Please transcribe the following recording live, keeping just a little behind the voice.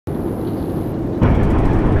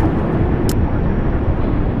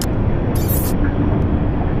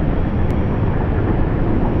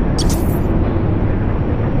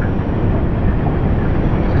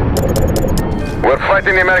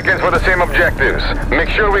the Americans for the same objectives. Make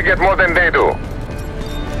sure we get more than they do.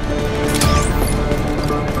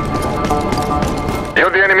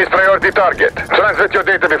 You're the enemy's priority target. Transmit your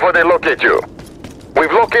data before they locate you.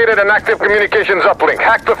 We've located an active communications uplink.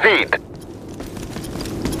 Hack the feed.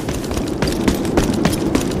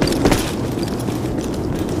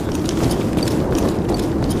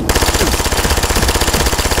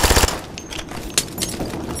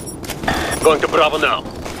 Going to Bravo now.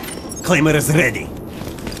 Claimer is ready.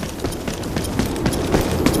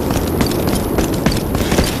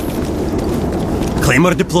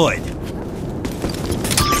 Claimer deployed.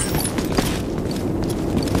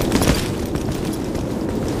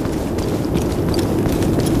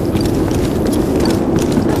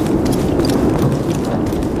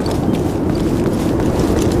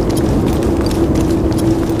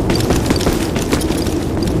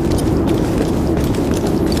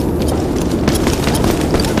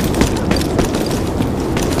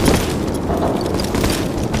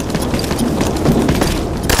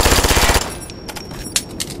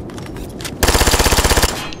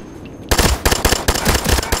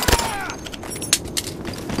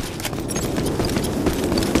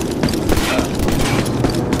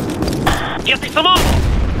 Getting some ammo!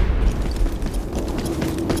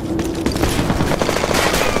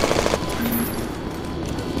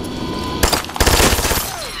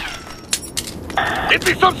 Get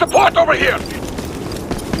me some support over here!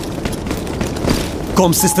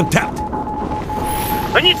 Comm system tapped.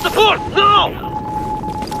 I need support, now!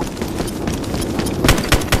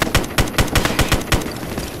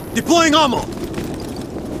 Deploying ammo!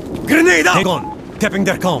 Grenade out! Hang on. Tapping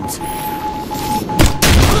their comms.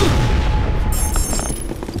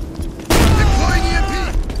 Deploying EMP!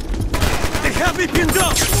 They have me pinned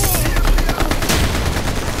up!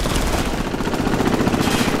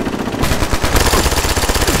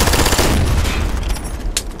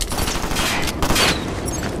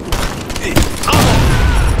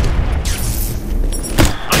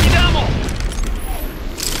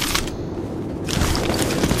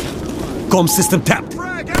 Comm system tapped.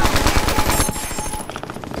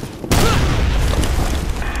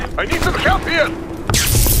 I need some help here!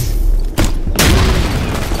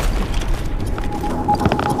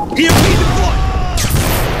 EMP deployed!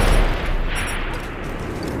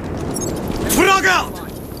 Frag out!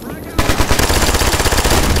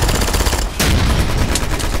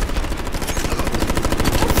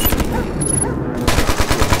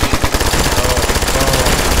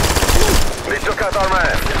 They took out our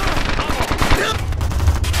man.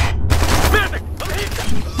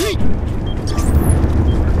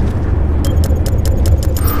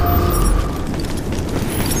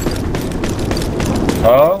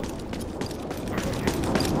 Huh?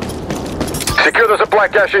 Secure the supply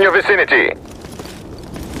cache in your vicinity.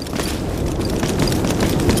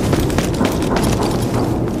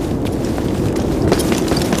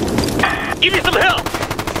 Give me some help!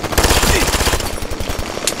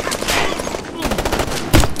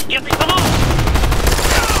 Give me some ammo!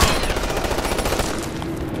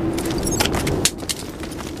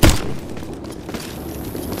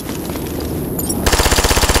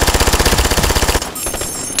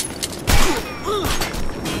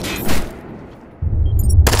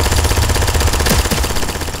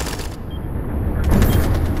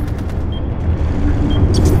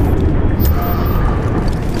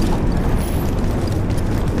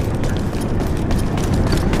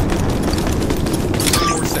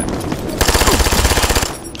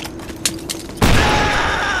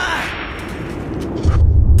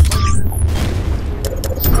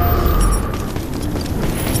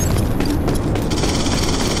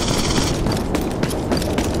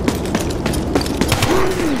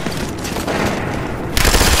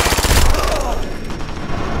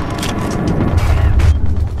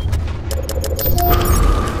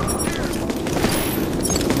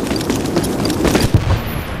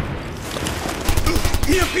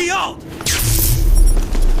 EMP out!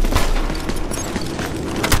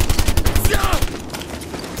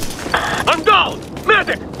 I'm down!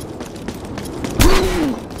 Medic!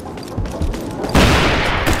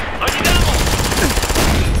 I need ammo!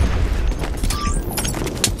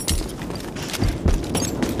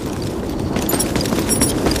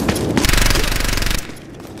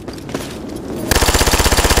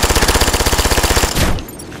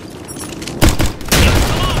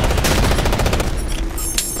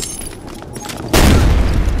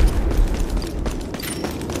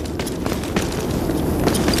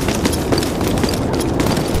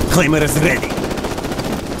 Claimer is ready.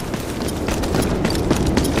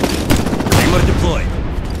 Claimer deployed.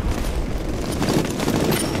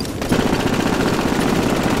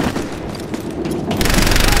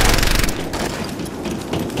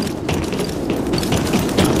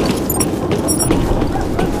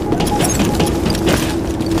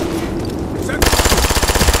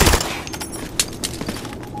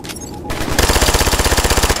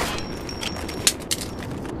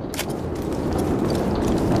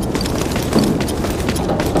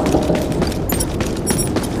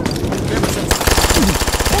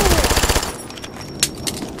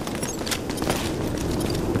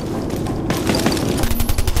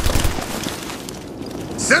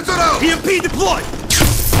 Sensor out! EMP deployed!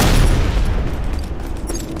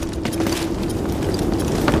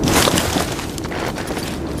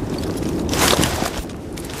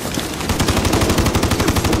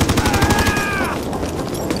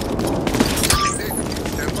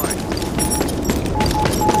 Stand by.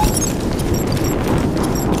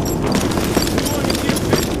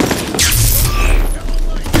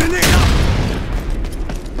 Grenade out!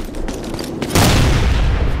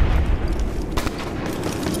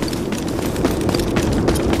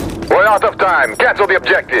 We're out of time. Cancel the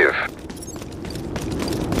objective.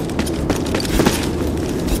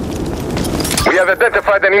 We have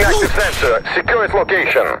identified an inactive sensor. Secure its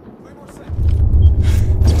location.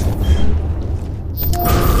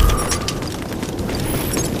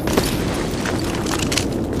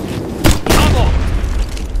 Ammo!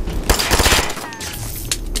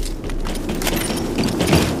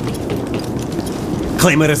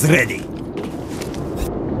 Claimer is ready.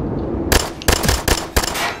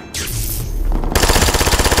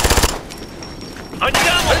 I need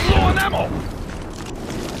ammo! I'm low on ammo!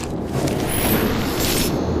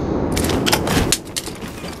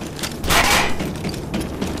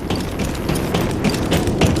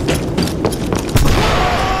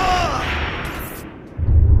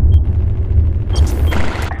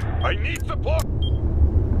 I need support!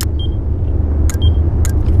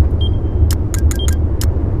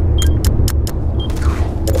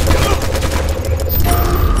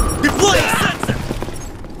 Deploying sensor!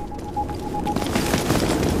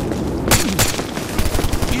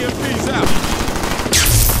 EMP's out.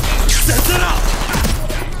 Sensor out!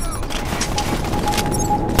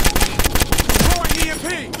 Throwing EMP.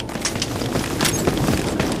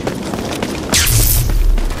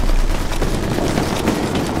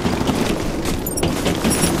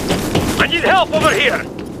 I need help over here!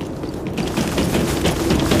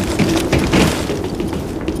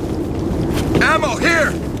 Ammo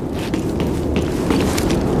here.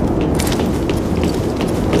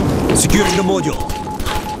 Securing the module.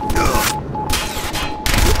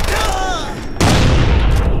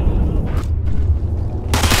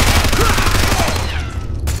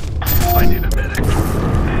 I need a medic!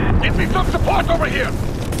 Give me some support over here!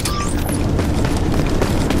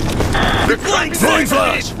 Deploying Throwing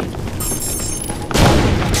flash!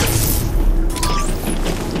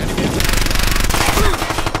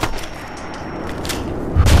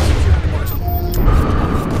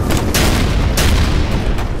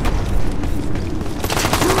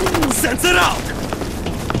 Sensor out!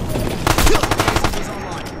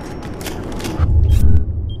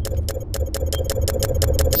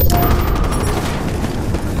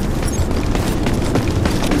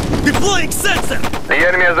 Deploying sensor! The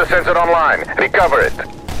enemy has the sensor online. Recover it.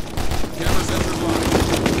 Camera sensor locked.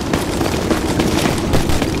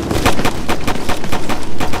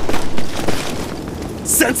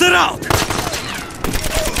 Sensor out!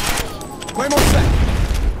 Claymore set.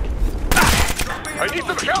 I need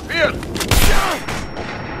some help here!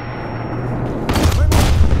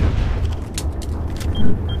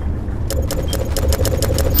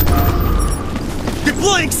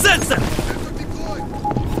 Deploying sensor! Sensor deployed.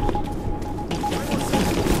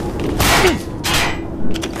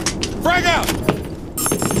 Frag out.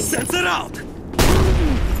 Sensor out!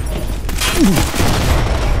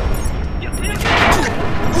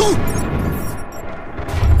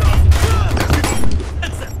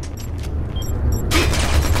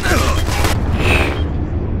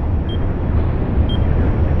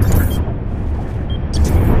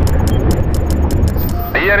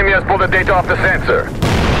 The enemy has pulled the data off the sensor.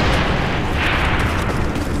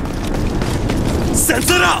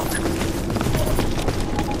 Sensor out!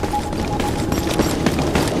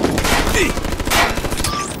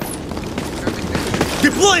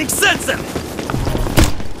 Deploying sensor!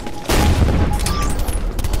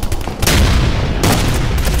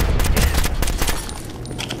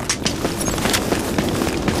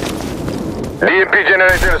 The EMP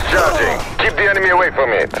generator is charging. Keep the enemy away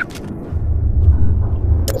from it.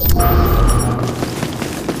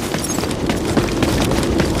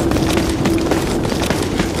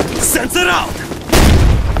 Sensor out!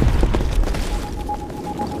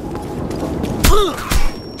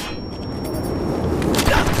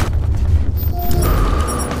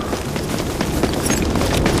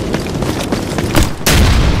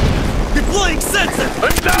 Deploying sensor!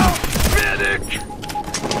 I'm down! Medic!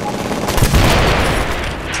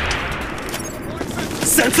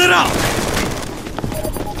 Sensor out!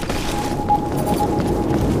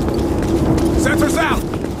 Sensors out.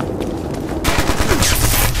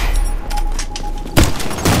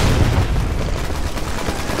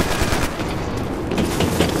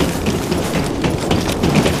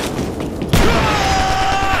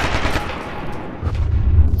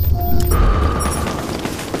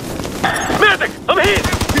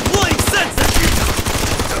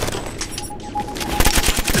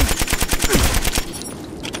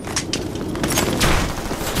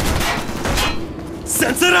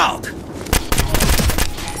 Sensor out!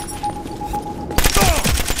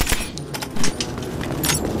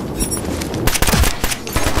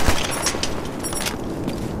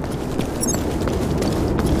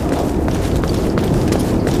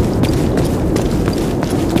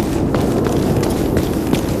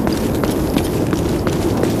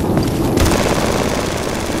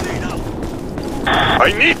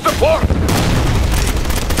 I need support!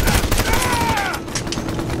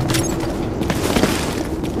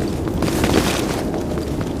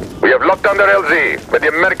 We have locked down their LZ, but the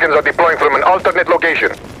Americans are deploying from an alternate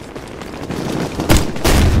location.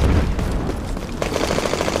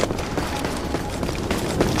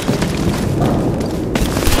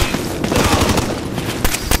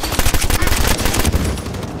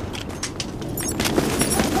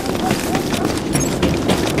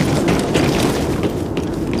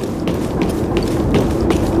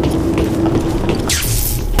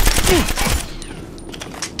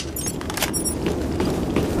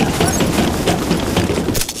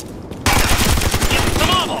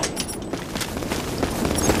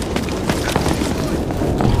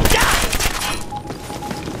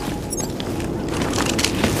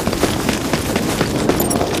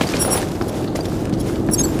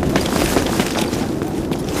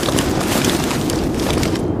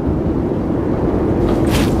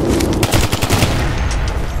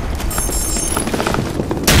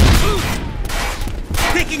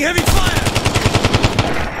 Taking heavy fire!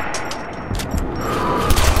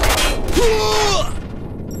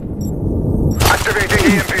 Activating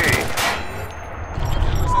EMP.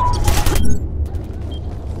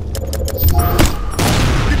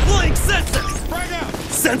 Deploying sensor!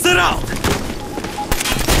 Sensor out!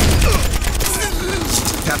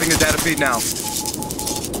 Tapping the data feed now.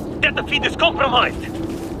 Data feed is compromised!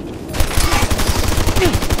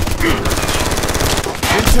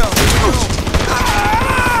 Intel.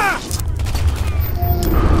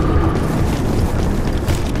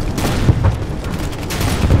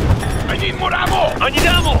 I need more ammo! I need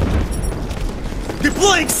ammo!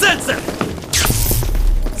 Deploying sensor!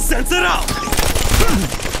 Sensor out!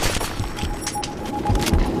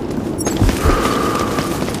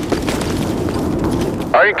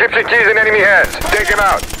 Our encryption key is in enemy hands. Take him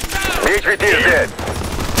out. The HVT is dead.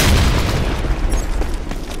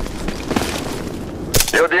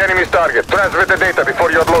 You're the enemy's target. Transmit the data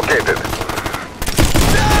before you're located.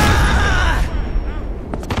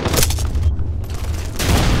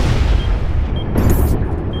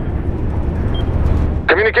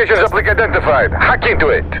 Communications uplink identified. Hack into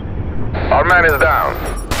it. Our man is down.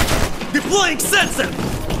 Deploying sensor!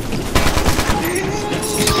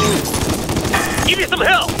 Give me some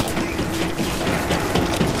help!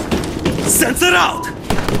 Sensor out!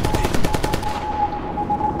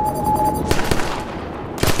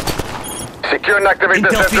 Secure and activate the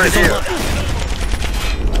Intel feed sensor is here. online.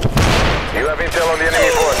 You have intel on the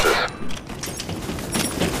enemy forces.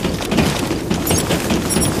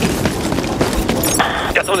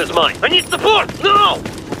 That one is mine! I need support! No!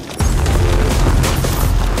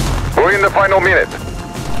 We're in the final minute.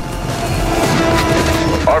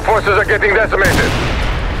 Our forces are getting decimated.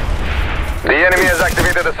 The enemy has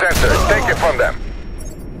activated the sensor. Take it from them.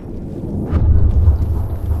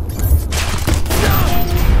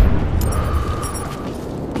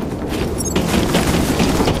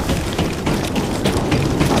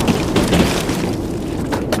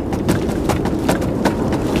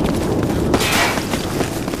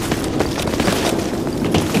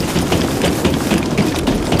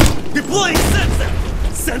 Deploying sensor!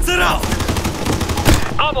 Sensor out!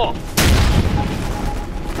 Ammo!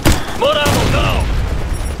 More ammo now!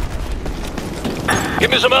 Give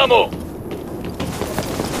me some ammo!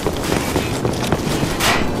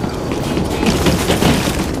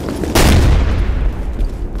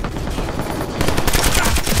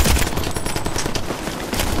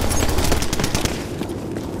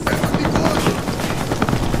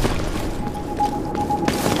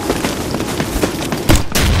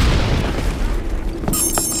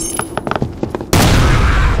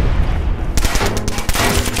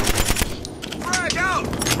 Frag out!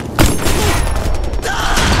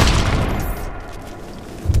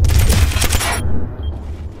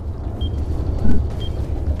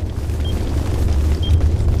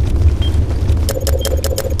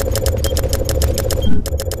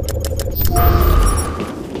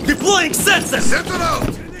 Deploying sensor! Send it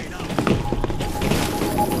out!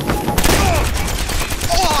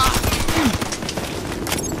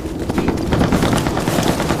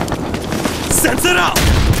 Sensor out!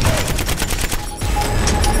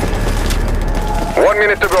 1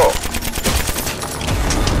 minute to go.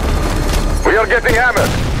 We are getting hammered.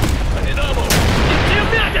 I need ammo! Give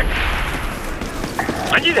me medic!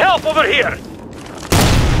 I need help over here!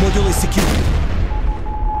 Module is secure.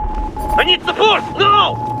 I need support!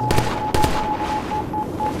 No!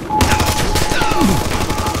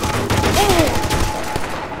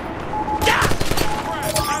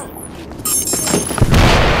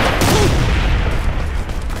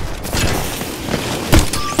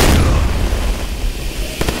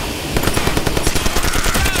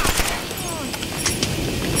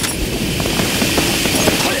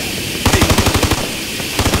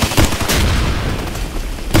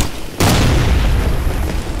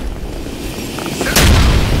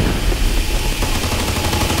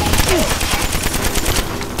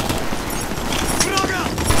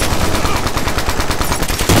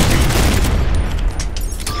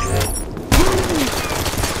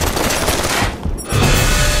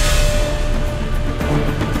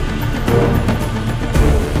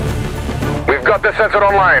 Got the sensor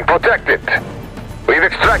online. Protect it. We've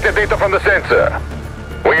extracted data from the sensor.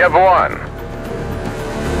 We have won.